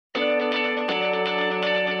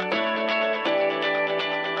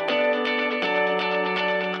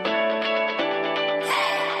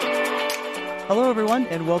Hello, everyone,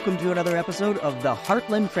 and welcome to another episode of the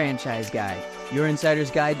Heartland Franchise Guide, your insider's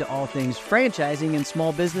guide to all things franchising and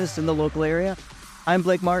small business in the local area. I'm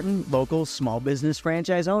Blake Martin, local small business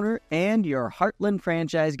franchise owner and your Heartland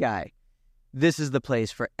Franchise Guy. This is the place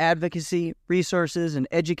for advocacy, resources, and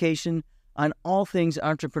education on all things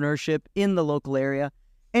entrepreneurship in the local area,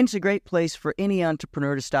 and it's a great place for any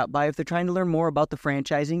entrepreneur to stop by if they're trying to learn more about the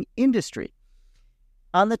franchising industry.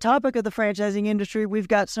 On the topic of the franchising industry, we've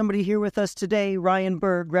got somebody here with us today, Ryan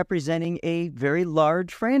Berg, representing a very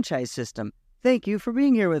large franchise system. Thank you for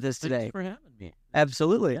being here with us today. Thanks for having me.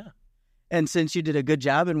 Absolutely. Yeah. And since you did a good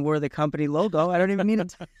job and wore the company logo, I don't even need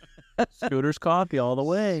it. Scooter's Coffee all the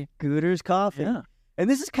way. Scooter's Coffee. Yeah. And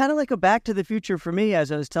this is kind of like a back to the future for me,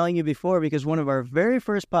 as I was telling you before, because one of our very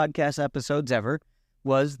first podcast episodes ever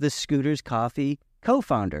was the Scooter's Coffee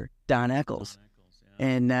co-founder, Don Eccles.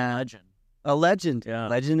 And Legend. a legend. Yeah.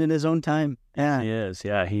 Legend in his own time. Yeah. He is.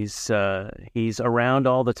 Yeah. He's around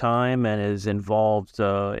all the time and is involved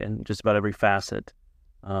in just about every facet,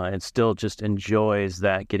 and still just enjoys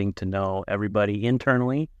that, getting to know everybody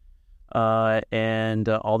internally, and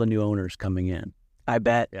all the new owners coming in. I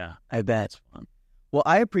bet. Yeah. I bet. It's fun. Well,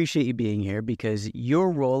 I appreciate you being here because your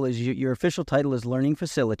role is, your official title is learning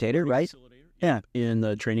facilitator, right? Yeah. In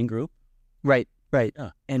the training group. Right. Right. Yeah.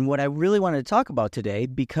 And what I really wanted to talk about today,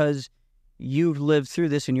 because you've lived through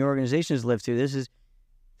this and your organization has lived through this, is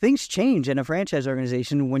things change in a franchise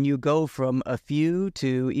organization when you go from a few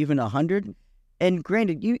to even 100. And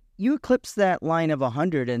granted, you eclipse that line of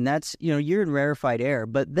 100, and that's, you're in rarefied air.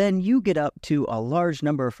 But then you get up to a large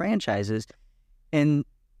number of franchises, and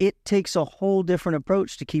it takes a whole different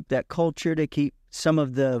approach to keep that culture, to keep some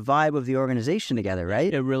of the vibe of the organization together,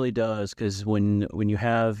 right? It really does, because when you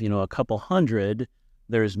have a couple hundred,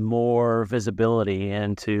 there's more visibility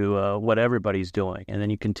into what everybody's doing, and then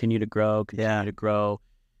you continue to grow,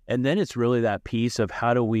 and then it's really that piece of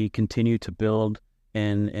how do we continue to build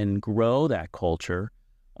and grow that culture,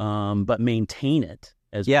 but maintain it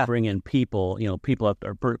as we bring in people, people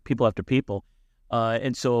after people.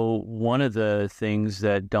 And so one of the things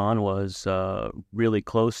that Don was really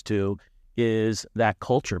close to is that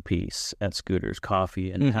culture piece at Scooter's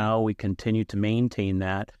Coffee, and how we continue to maintain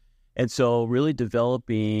that. And so really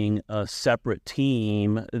developing a separate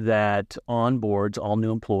team that onboards all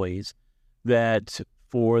new employees, that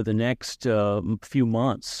for the next few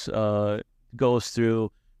months goes through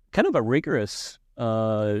kind of a rigorous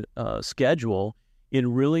schedule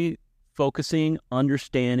in really focusing,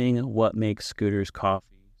 understanding what makes Scooter's Coffee.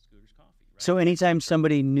 Right? So anytime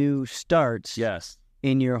somebody new starts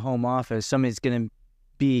in your home office, somebody's going to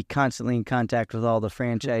be constantly in contact with all the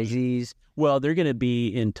franchisees. Well, they're going to be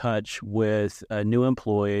in touch with new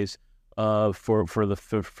employees for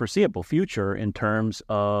the foreseeable future, in terms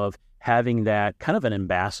of having that kind of an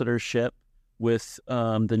ambassadorship with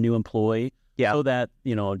the new employee. Yeah. So that,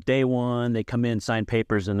 day one, they come in, sign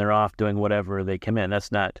papers, and they're off doing whatever they come in.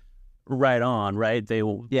 That's not right on, right? They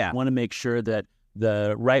want to make sure that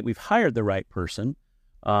we've hired the right person.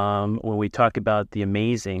 When we talk about the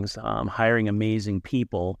amazings, hiring amazing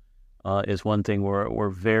people is one thing we're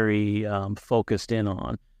very focused in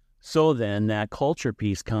on. So then that culture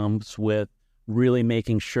piece comes with really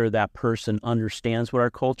making sure that person understands what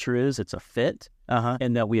our culture is, it's a fit,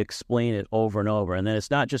 and that we explain it over and over. And then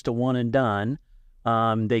it's not just a one and done.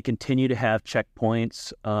 They continue to have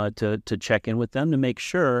checkpoints to check in with them to make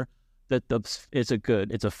sure that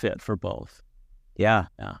it's a fit for both. Yeah.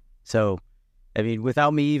 So, I mean,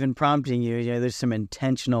 without me even prompting you, there's some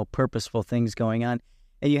intentional, purposeful things going on.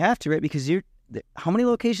 And you have to, right? Because how many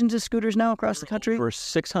locations is Scooters now across the country? Over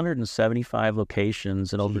 675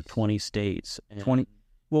 locations in over 20 states. 20.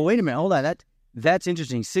 Well, wait a minute. Hold on. That's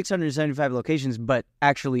interesting. 675 locations, but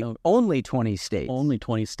actually only 20 states. Only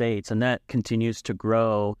 20 states. And that continues to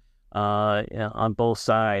grow on both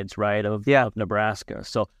sides, right, of Nebraska.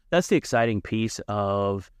 So that's the exciting piece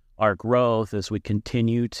of our growth, as we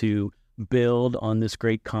continue to build on this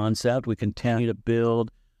great concept. We continue to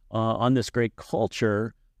build on this great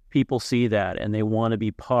culture. People see that, and they want to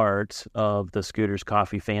be part of the Scooter's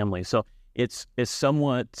Coffee family. So it's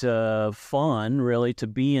somewhat fun, really, to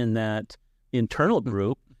be in that internal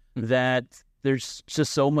group, that there's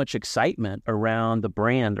just so much excitement around the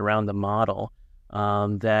brand, around the model,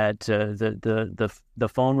 that the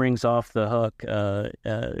phone rings off the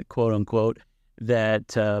hook, quote unquote,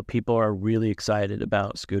 that people are really excited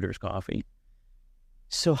about Scooter's Coffee.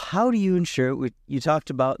 So how do you ensure, you talked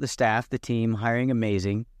about the staff, the team, hiring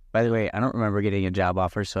amazing. By the way, I don't remember getting a job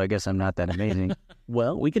offer, so I guess I'm not that amazing.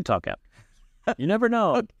 Well, we can talk after. You never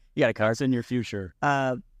know. You got a car in your future.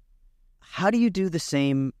 How do you do the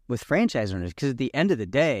same with franchise owners? Because at the end of the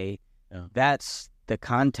day, that's the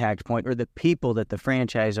contact point, or the people that the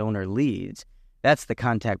franchise owner leads. That's the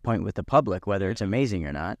contact point with the public, whether it's amazing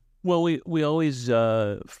or not. Well, we always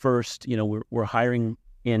first, we're hiring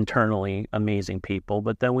internally amazing people,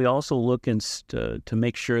 but then we also look to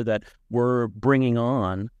make sure that we're bringing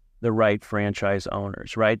on the right franchise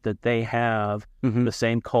owners, right? That they have the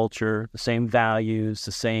same culture, the same values,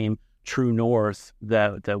 the same true north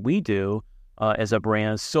that we do as a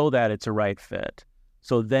brand, so that it's a right fit.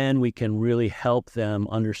 So then we can really help them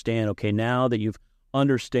understand, okay, now that you've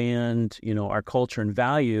understand, our culture and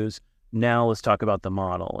values, now let's talk about the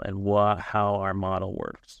model and how our model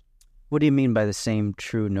works. What do you mean by the same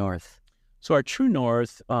true north? So our true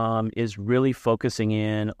north is really focusing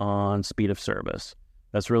in on speed of service.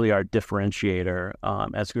 That's really our differentiator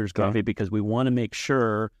at Scooters Coffee, because we want to make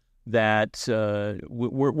sure that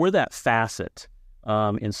we're that facet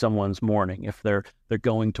in someone's morning. If they're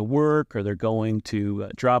going to work or they're going to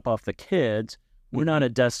drop off the kids, we're not a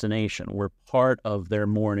destination. We're part of their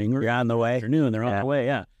morning. You're on the way. Afternoon. They're on the way.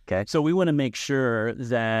 Yeah. Okay. So we want to make sure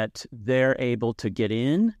that they're able to get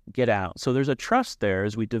in, get out. So there's a trust there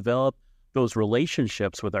as we develop those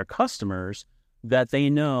relationships with our customers, that they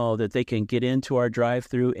know that they can get into our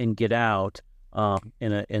drive-through and get out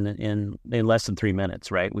in less than 3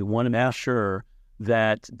 minutes, right? We want to make sure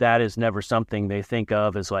that is never something they think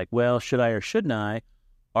of as like, well, should I or shouldn't I?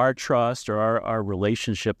 Our trust, or our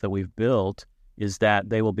relationship that we've built, is that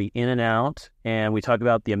they will be in and out. And we talk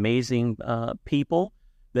about the amazing people,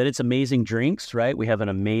 that it's amazing drinks, right? We have an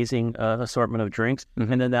amazing assortment of drinks.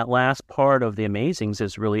 And then that last part of the amazings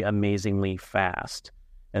is really amazingly fast.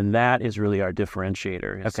 And that is really our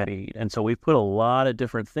differentiator, is speed. And so we've put a lot of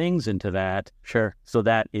different things into that. Sure. So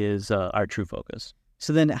that is our true focus.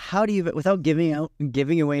 So then how do you, without giving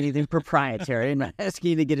away anything proprietary, I'm not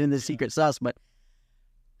asking you to get into the secret sauce, but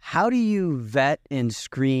how do you vet and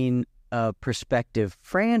screen a prospective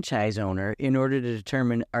franchise owner in order to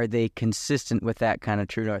determine, are they consistent with that kind of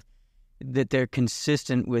true north, that they're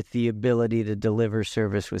consistent with the ability to deliver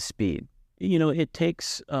service with speed? It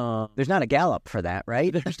takes... there's not a Gallup for that,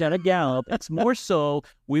 right? There's not a Gallup. It's more so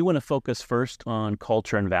we want to focus first on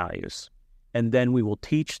culture and values. And then we will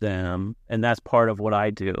teach them, and that's part of what I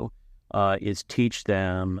do, is teach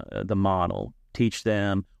them the model, teach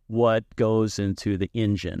them what goes into the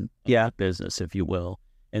engine of the business, if you will.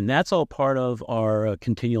 And that's all part of our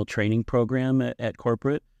continual training program at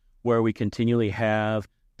corporate, where we continually have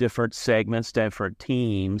different segments, different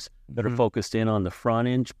teams that are focused in on the front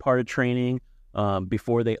end part of training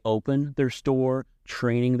before they open their store,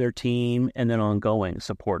 training their team, and then ongoing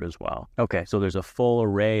support as well. Okay. So there's a full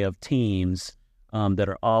array of teams that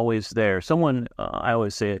are always there. I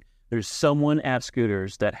always say it, there's someone at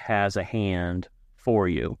Scooters that has a hand for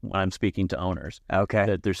you when I'm speaking to owners. Okay.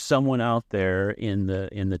 That there's someone out there in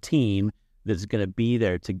the team that's going to be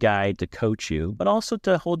there to guide, to coach you, but also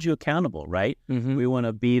to hold you accountable, right? We want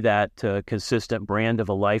to be that consistent brand of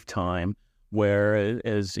a lifetime, where,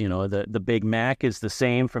 as the Big Mac is the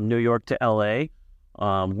same from New York to LA.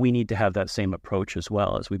 We need to have that same approach as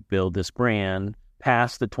well as we build this brand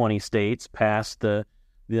past the 20 states, past the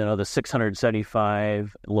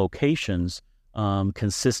 675 locations.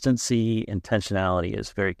 Consistency, intentionality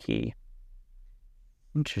is very key.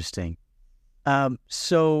 Interesting.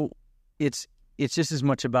 So it's just as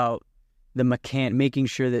much about the making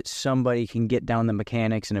sure that somebody can get down the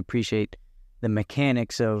mechanics and appreciate the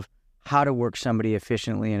mechanics of how to work somebody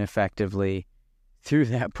efficiently and effectively through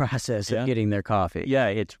that process of getting their coffee. Yeah,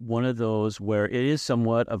 it's one of those where it is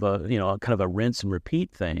somewhat of a, kind of a rinse and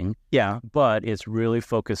repeat thing. Yeah. But it's really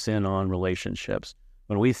focused in on relationships.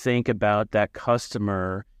 When we think about that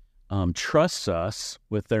customer trusts us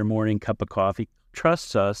with their morning cup of coffee,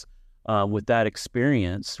 trusts us with that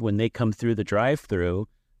experience when they come through the drive-through,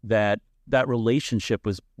 that relationship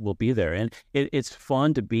will be there. And it's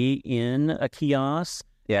fun to be in a kiosk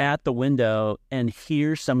at the window and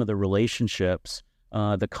hear some of the relationships,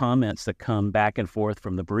 the comments that come back and forth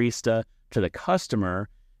from the barista to the customer.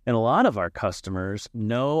 And a lot of our customers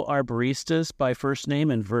know our baristas by first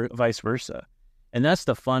name and vice versa. And that's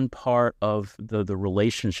the fun part of the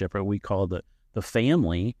relationship, or we call the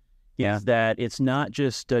family, is that it's not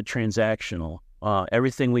just transactional.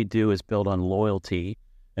 Everything we do is built on loyalty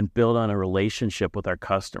and built on a relationship with our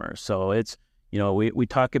customers. So it's, we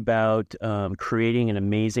talk about creating an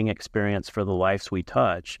amazing experience for the lives we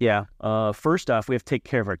touch. Yeah. First off, we have to take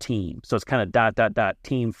care of our team. So it's kind of ...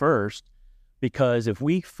 team first, because if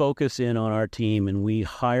we focus in on our team and we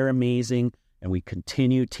hire amazing and we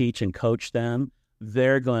continue teach and coach them,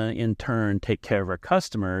 they're going to in turn take care of our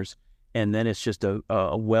customers. And then it's just a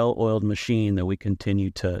well-oiled machine that we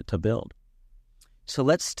continue to build. So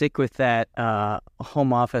let's stick with that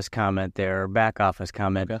home office comment there, or back office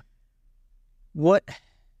comment. Okay.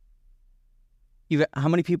 How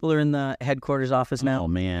many people are in the headquarters office now? Oh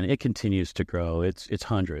man, it continues to grow. It's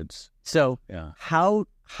hundreds. So yeah. How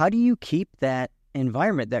do you keep that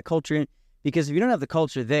environment, that culture in? Because if you don't have the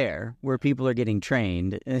culture there where people are getting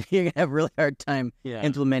trained, you're going to have a really hard time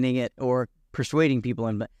implementing it or persuading people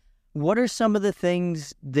in. But what are some of the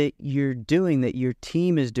things that you're doing, that your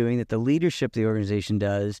team is doing, that the leadership of the organization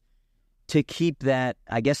does to keep that,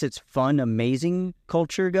 I guess it's fun, amazing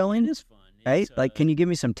culture going? It is fun. Right? Can you give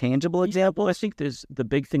me some tangible examples? Well, I think the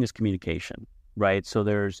big thing is communication, right? So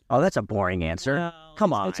there's... Oh, that's a boring answer. Well,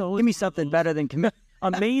 come on. Give me something better than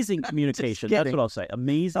amazing communication. That's what I'll say.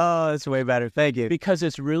 Amazing. Oh, that's way better. Thank you. Because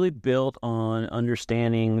it's really built on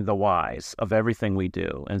understanding the whys of everything we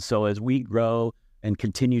do. And so as we grow and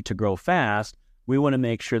continue to grow fast, we want to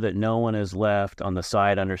make sure that no one is left on the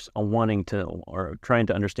side wanting to or trying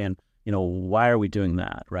to understand, why are we doing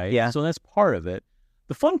that, right? Yeah. So that's part of it.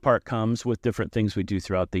 The fun part comes with different things we do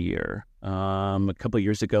throughout the year. A couple of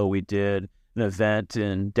years ago, we did an event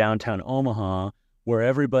in downtown Omaha where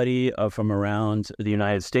everybody from around the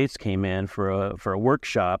United States came in for a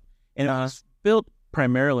workshop, and it was built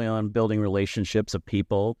primarily on building relationships of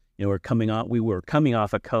people. We were coming off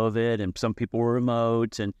of COVID, and some people were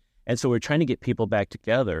remote, and so we're trying to get people back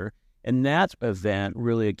together. And that event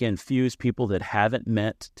really, again, fused people that haven't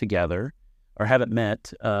met together or haven't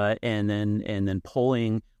met, and then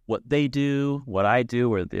pulling what they do, what I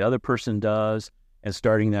do, or the other person does, and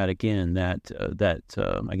starting that again, that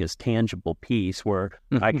I guess tangible piece where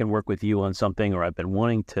I can work with you on something, or I've been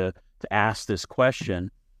wanting to ask this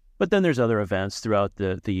question. But then there's other events throughout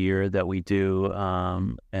the year that we do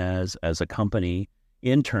as a company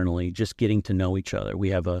internally, just getting to know each other. We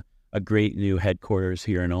have a great new headquarters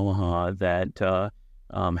here in Omaha that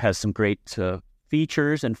has some great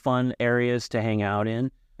features and fun areas to hang out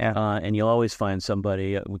in. Yeah. And you'll always find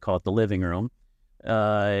somebody, we call it the living room,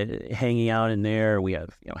 hanging out in there. We have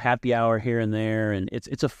happy hour here and there, and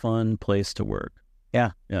it's a fun place to work.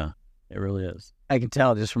 Yeah. Yeah, it really is. I can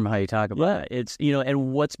tell just from how you talk about it. It's,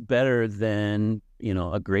 and what's better than,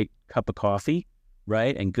 a great cup of coffee,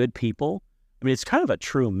 right? And good people. I mean, it's kind of a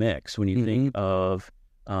true mix when you think of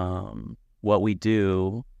what we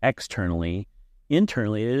do externally.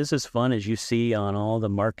 Internally, it is as fun as you see on all the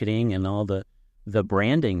marketing and all the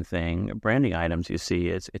branding items you see.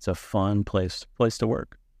 It's a fun place to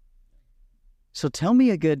work. So tell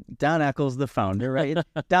me Don Eccles, the founder, right?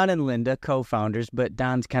 Don and Linda, co-founders, but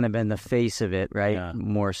Don's kind of been the face of it, right? Yeah.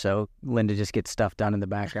 More so. Linda just gets stuff done in the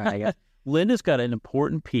background, I guess. Linda's got an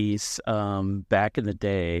important piece back in the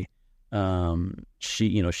day.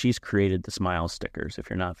 She's created the smile stickers, if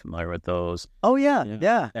you're not familiar with those. Oh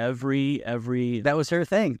yeah. Every that was her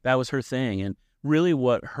thing. That was her thing. And really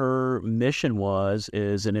what her mission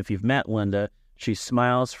is, and if you've met Linda, she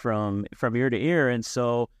smiles from ear to ear, and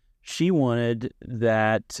so she wanted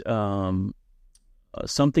that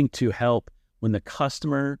something to help when the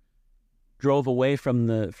customer drove away from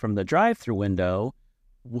the drive-through window.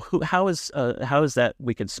 How is that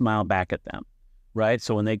we could smile back at them? Right?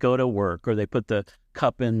 So when they go to work or they put the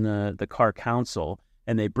cup in the car console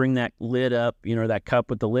and they bring that lid up, that cup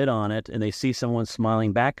with the lid on it, and they see someone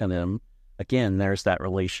smiling back on them, again, there's that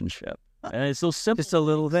relationship. And it's so simple. Just a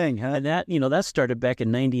little thing, huh? And that started back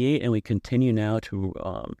in 98, and we continue now to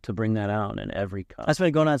bring that out in every cup. That's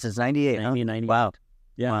been going on since 98, 98. Wow.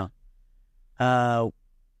 Yeah. Wow.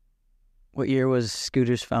 What year was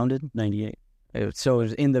Scooters founded? 98. So it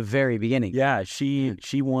was in the very beginning. Yeah, she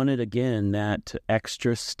wanted, again, that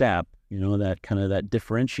extra step, that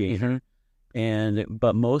differentiator.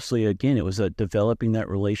 But mostly, again, it was developing that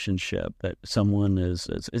relationship that someone is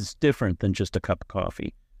different than just a cup of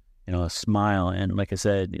coffee, a smile. And like I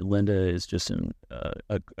said, Linda is just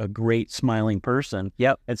a great smiling person.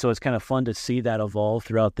 Yep. And so it's kind of fun to see that evolve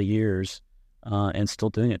throughout the years and still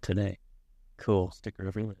doing it today. Cool. Sticker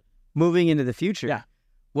everywhere. Moving into the future. Yeah.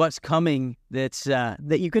 What's coming that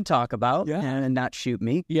you can talk about and not shoot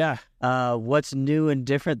me? Yeah. What's new and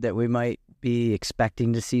different that we might be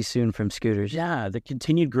expecting to see soon from Scooters? Yeah, the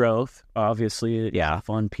continued growth, obviously, a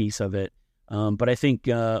fun piece of it. But I think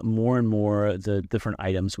more and more the different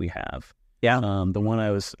items we have. Yeah. The one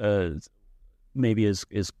I was maybe is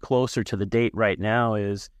closer to the date right now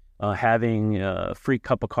is having a free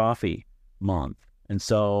cup of coffee month. And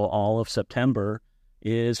so all of September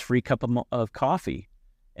is free cup of coffee.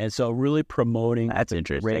 And so really promoting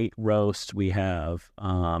the great roast we have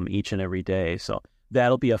each and every day. So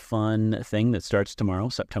that'll be a fun thing that starts tomorrow,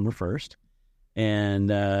 September 1st,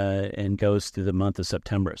 and goes through the month of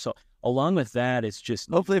September. So along with that, it's just...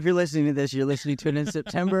 Hopefully, if you're listening to this, you're listening to it in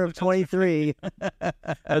September of 23.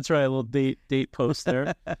 That's right, a little date post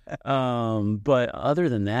there. But other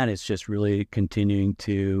than that, it's just really continuing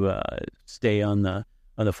to stay on the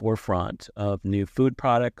forefront of new food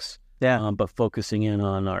products. Yeah. But focusing in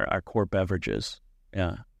on our core beverages.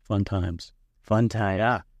 Yeah, fun times. Fun time.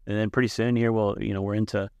 Yeah, and then pretty soon here, we're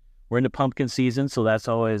into pumpkin season, so that's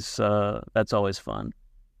always fun.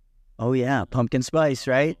 Oh yeah, pumpkin spice,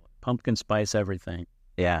 right? Pumpkin spice everything.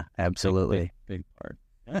 Yeah, absolutely. Big part.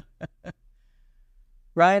 Yeah.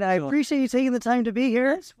 Ryan, I appreciate you taking the time to be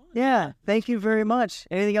here. Yeah, thank you very much.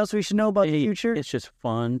 Anything else we should know about the future? It's just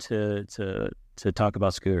fun to talk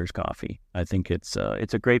about Scooters Coffee. I think it's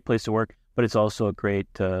a great place to work, but it's also a great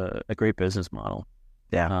business model.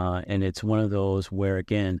 Yeah, and it's one of those where,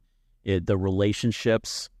 again, the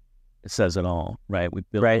relationships, it says it all, right? We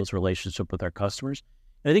build those relationships with our customers.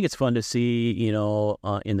 And I think it's fun to see,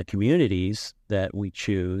 in the communities that we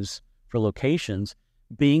choose for locations,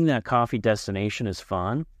 being that coffee destination is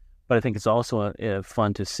fun, but I think it's also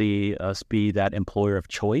fun to see us be that employer of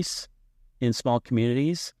choice in small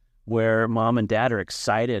communities where mom and dad are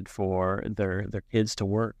excited for their kids to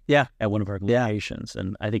work at one of our locations.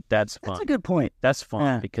 And I think that's fun. That's a good point. That's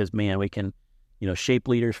fun because, man, we can, shape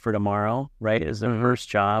leaders for tomorrow, right? As their first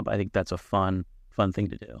job. I think that's a fun thing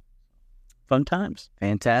to do. Fun times.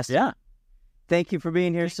 Fantastic. Yeah. Thank you for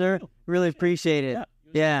being here, sir. Really appreciate it.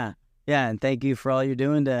 Yeah. And thank you for all you're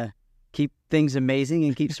doing to keep things amazing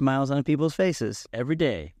and keep smiles on people's faces. Every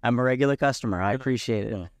day. I'm a regular customer. I appreciate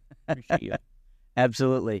it. Appreciate you.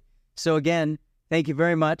 Absolutely. So again, thank you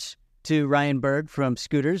very much to Ryan Berg from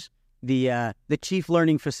Scooters, the chief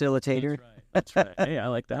learning facilitator. That's right. Hey, I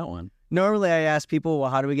like that one. Normally I ask people, well,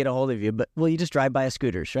 how do we get a hold of you? But, you just drive by a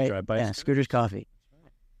Scooters, right? Drive by a Scooters Coffee.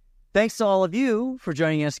 Thanks to all of you for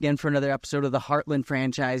joining us again for another episode of the Heartland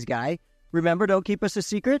Franchise Guy. Remember, don't keep us a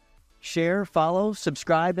secret. Share, follow,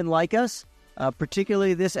 subscribe, and like us,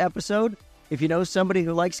 particularly this episode. If you know somebody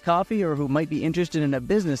who likes coffee or who might be interested in a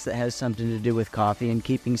business that has something to do with coffee and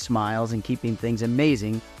keeping smiles and keeping things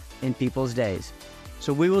amazing in people's days.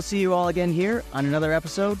 So we will see you all again here on another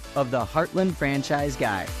episode of the Heartland Franchise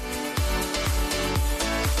Guy.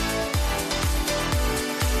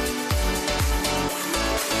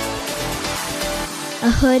 A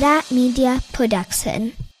Huda Media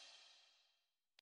Production.